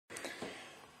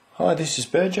Hi, this is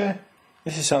Burgo.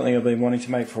 This is something I've been wanting to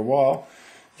make for a while.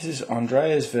 This is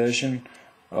Andrea's version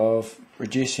of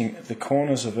reducing the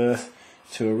corners of Earth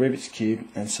to a Rubiks Cube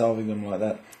and solving them like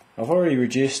that. I've already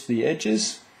reduced the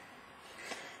edges,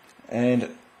 and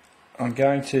I'm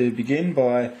going to begin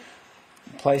by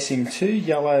placing two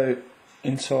yellow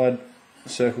inside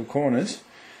circle corners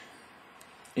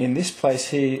in this place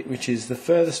here, which is the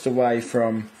furthest away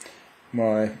from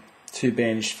my two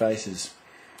bandaged faces,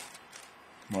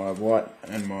 my white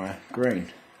and my green.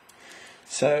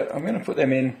 So I'm going to put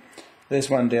them in. There's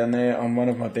one down there on one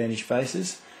of my bandaged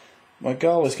faces. My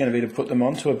goal is going to be to put them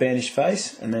onto a bandaged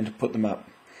face and then to put them up.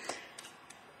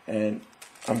 And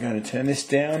I'm going to turn this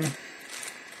down,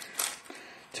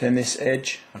 turn this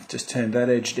edge, I've just turned that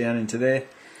edge down into there,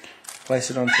 place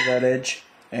it onto that edge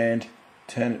and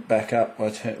turn it back up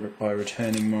by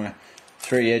returning my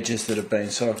three edges that have been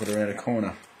cycled around a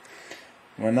corner.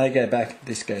 When they go back,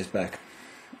 this goes back.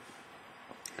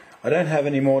 I don't have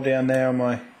any more down there on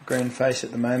my green face at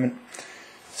the moment,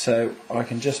 so I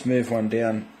can just move one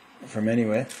down from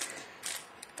anywhere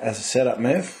as a setup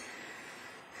move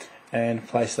and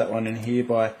place that one in here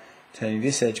by turning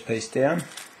this edge piece down.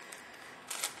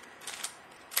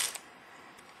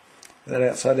 That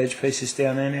outside edge piece is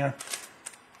down there now.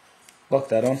 Lock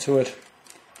that onto it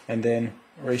and then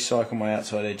recycle my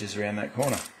outside edges around that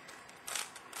corner.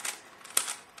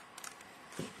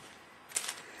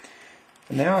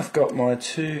 And now I've got my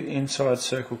two inside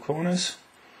circle corners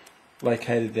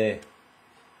located there.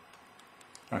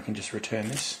 I can just return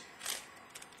this,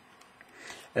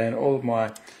 and all of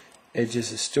my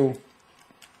edges are still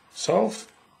solved.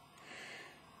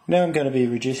 Now I'm going to be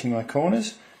reducing my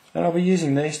corners, and I'll be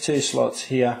using these two slots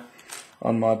here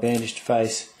on my bandaged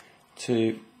face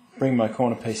to bring my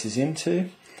corner pieces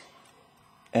into,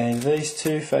 and these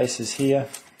two faces here,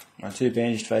 my two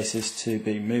bandaged faces, to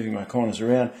be moving my corners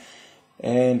around,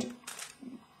 and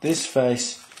this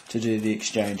face to do the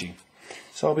exchanging.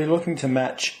 So I'll be looking to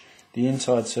match the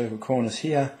inside circle corners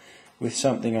here with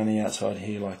something on the outside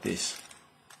here like this.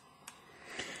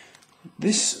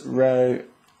 This row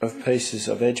of pieces,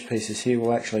 of edge pieces here,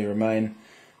 will actually remain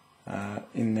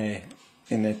in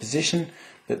their position,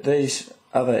 but these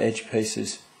other edge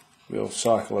pieces will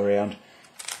cycle around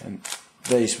and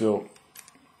these will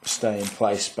stay in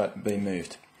place but be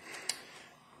moved.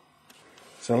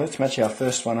 So let's match our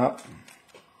first one up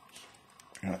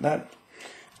like that,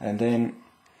 and then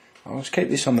I'll just keep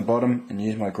this on the bottom and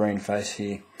use my green face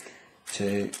here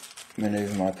to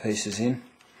manoeuvre my pieces in,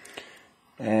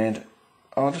 and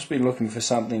I'll just be looking for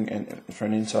something for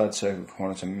an inside circle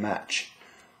corner to match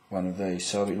one of these.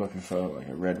 So I'll be looking for like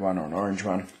a red one or an orange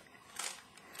one.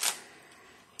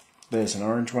 There's an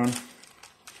orange one,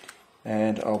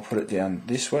 and I'll put it down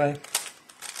this way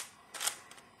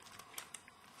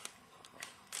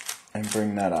and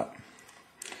bring that up.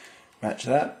 Match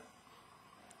that.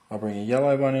 I'll bring a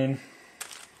yellow one in,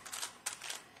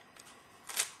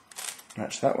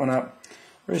 match that one up.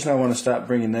 The reason I want to start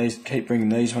keep bringing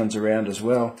these ones around as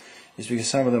well is because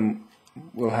some of them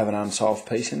will have an unsolved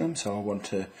piece in them, so I want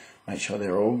to make sure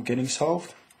they're all getting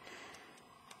solved.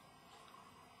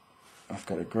 I've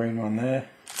got a green one there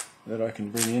that I can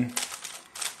bring in,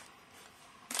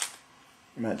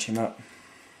 match him up.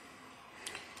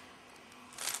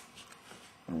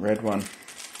 A red one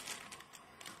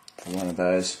for one of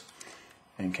those,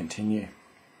 and continue.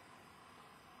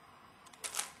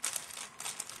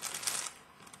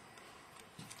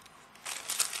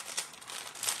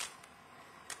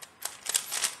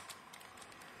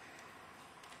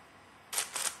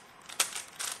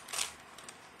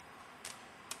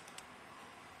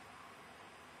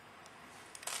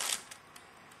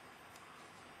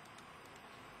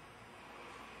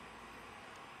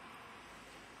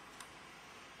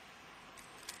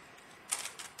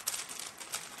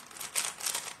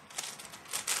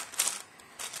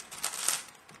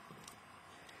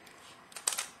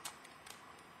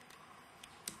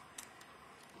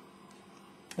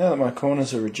 Now that my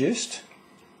corners are reduced,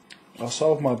 I'll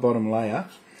solve my bottom layer,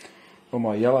 or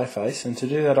my yellow face, and to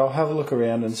do that I'll have a look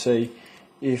around and see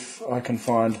if I can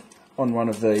find on one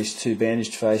of these two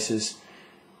bandaged faces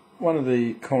if one of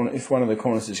the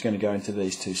corners is going to go into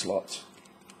these two slots.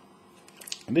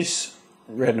 This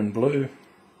red and blue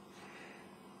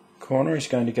corner is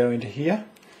going to go into here,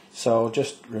 so I'll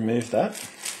just remove that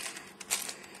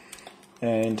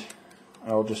and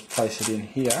I'll just place it in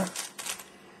here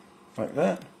like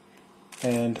that,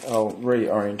 and I'll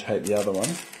reorientate the other one.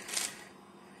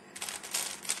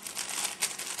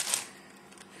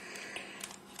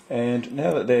 And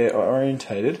now that they're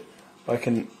orientated, I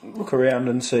can look around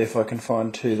and see if I can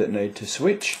find two that need to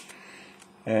switch,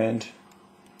 and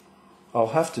I'll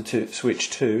have to switch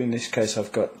two. In this case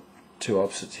I've got two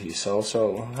opposites here, so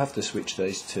I'll have to switch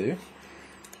these two.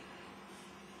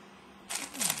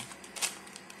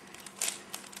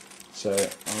 So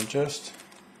I'll just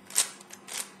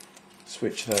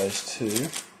switch those two.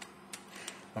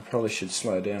 I probably should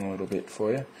slow down a little bit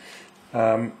for you.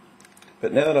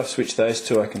 But now that I've switched those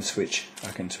two, I can switch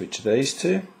these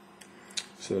two,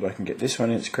 so that I can get this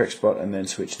one in its correct spot and then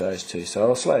switch those two. So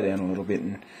I'll slow down a little bit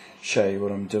and show you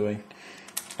what I'm doing.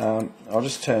 I'll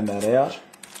just turn that out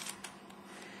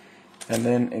and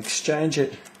then exchange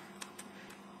it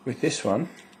with this one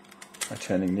by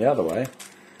turning the other way,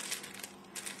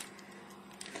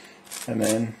 and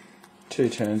then two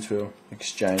turns will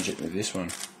exchange it with this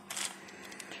one.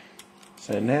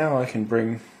 So now I can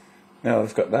now that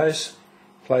I've got those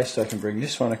placed, I can bring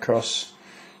this one across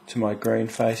to my green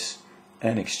face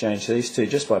and exchange these two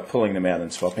just by pulling them out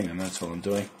and swapping them. That's all I'm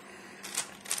doing.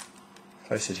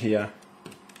 Place it here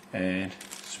and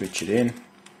switch it in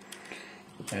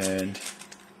and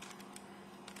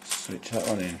switch that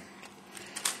one in.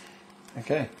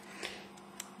 Okay,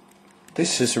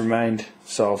 this has remained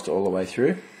solved all the way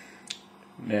through.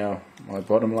 Now my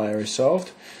bottom layer is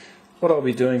solved. What I'll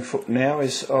be doing now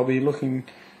is I'll be looking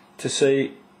to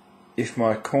see if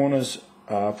my corners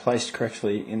are placed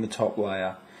correctly in the top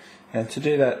layer, and to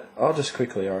do that I'll just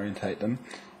quickly orientate them.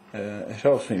 It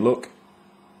helps me look,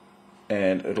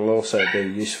 and it'll also be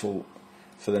useful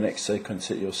for the next sequence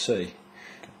that you'll see.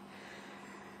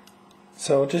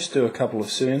 So I'll just do a couple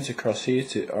of zoons across here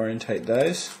to orientate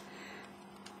those.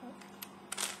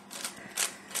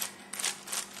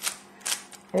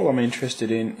 All I'm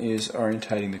interested in is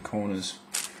orientating the corners.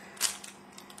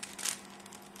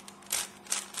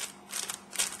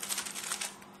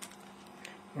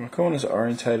 When my corners are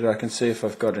orientated, I can see if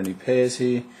I've got any pairs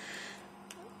here,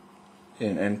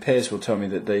 and pairs will tell me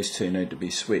that these two need to be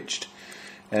switched,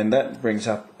 and that brings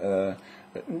up a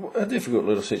difficult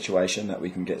little situation that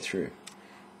we can get through.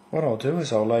 What I'll do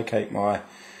is I'll locate my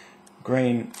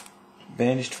green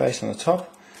bandaged face on the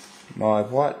top, my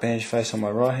white bandaged face on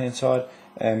my right hand side,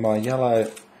 and my yellow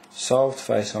solved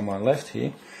face on my left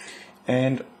here,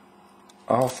 and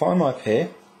I'll find my pair.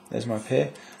 There's my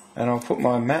pair, and I'll put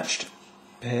my matched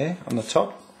pair on the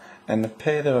top and the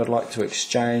pair that I'd like to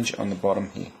exchange on the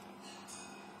bottom here.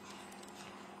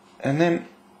 And then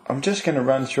I'm just going to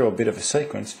run through a bit of a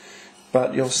sequence,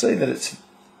 but you'll see that it's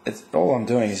all I'm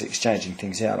doing is exchanging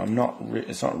things out.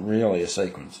 It's not really a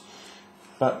sequence,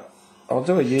 but I'll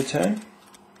do a U-turn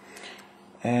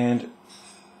and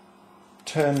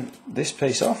turn this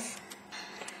piece off,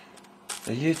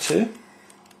 a U2,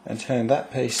 and turn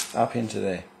that piece up into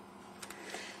there.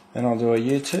 Then I'll do a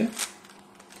U2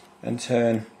 and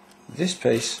turn this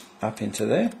piece up into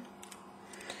there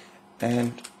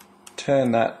and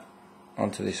turn that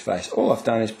onto this face. All I've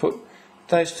done is put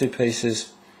those two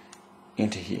pieces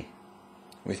into here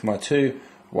with my two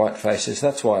white faces.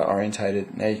 That's why I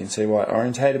orientated. Now you can see why I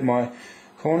orientated my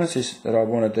corners, is that I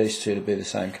wanted these two to be the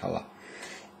same colour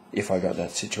if I got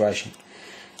that situation.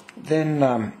 Then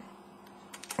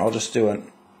I'll just do an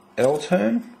L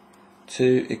turn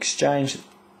to exchange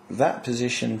that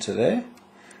position to there,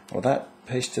 or that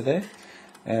piece to there,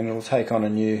 and it'll take on a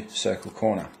new circle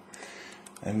corner.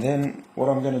 And then what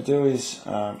I'm going to do is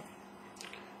I'm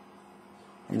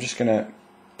just going to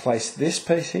place this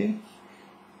piece here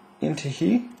into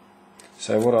here.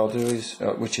 So what I'll do is,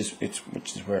 which is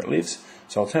where it lives,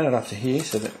 so I'll turn it up to here,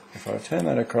 so that if I turn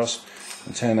that across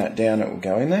and turn that down, it will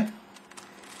go in there,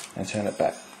 and turn it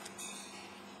back.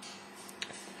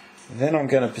 Then I'm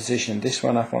going to position this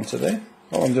one up onto there.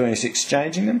 All I'm doing is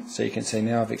exchanging them, so you can see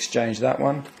now I've exchanged that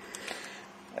one,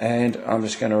 and I'm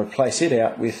just going to replace it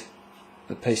out with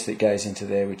the piece that goes into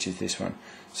there, which is this one.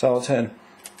 So I'll turn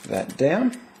that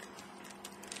down,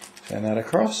 turn that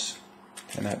across,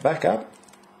 turn that back up,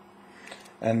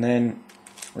 and then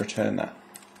return that,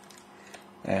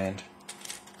 and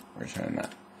return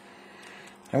that.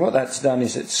 And what that's done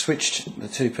is it's switched the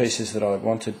two pieces that I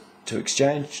wanted to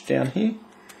exchange down here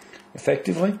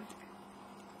effectively.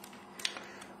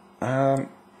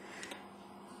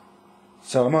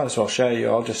 So I might as well show you.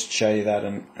 I'll just show you that,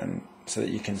 and so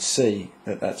that you can see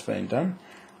that that's been done.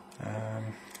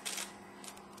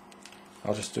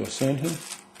 I'll just do a zoom here,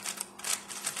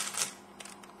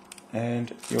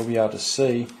 and you'll be able to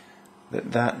see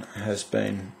that that has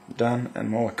been done, and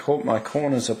my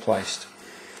corners are placed.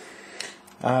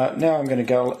 Now I'm going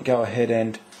to go ahead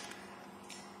and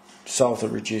solve the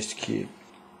reduced cube.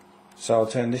 So I'll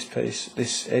turn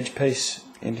this edge piece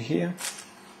into here,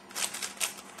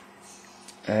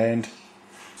 and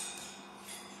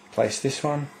place this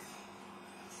one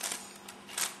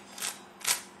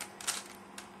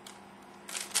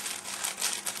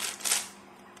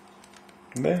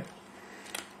there.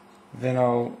 Then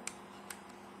I'll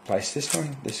place this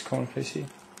one, this corner piece here,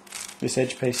 this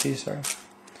edge piece here, sorry,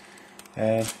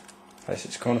 and place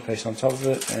its corner piece on top of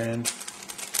it and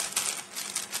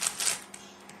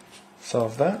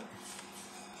solve that.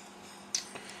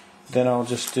 Then I'll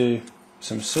just do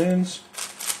some seams.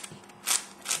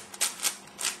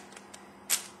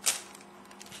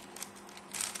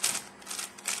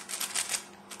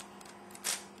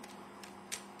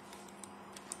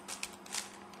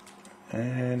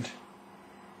 And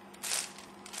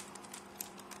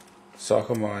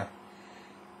cycle my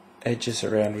edges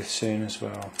around with seam as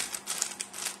well.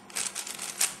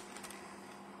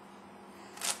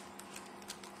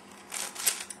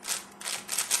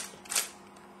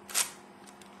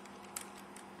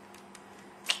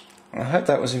 I hope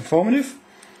that was informative.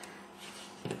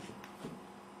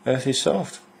 Earth is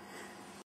solved.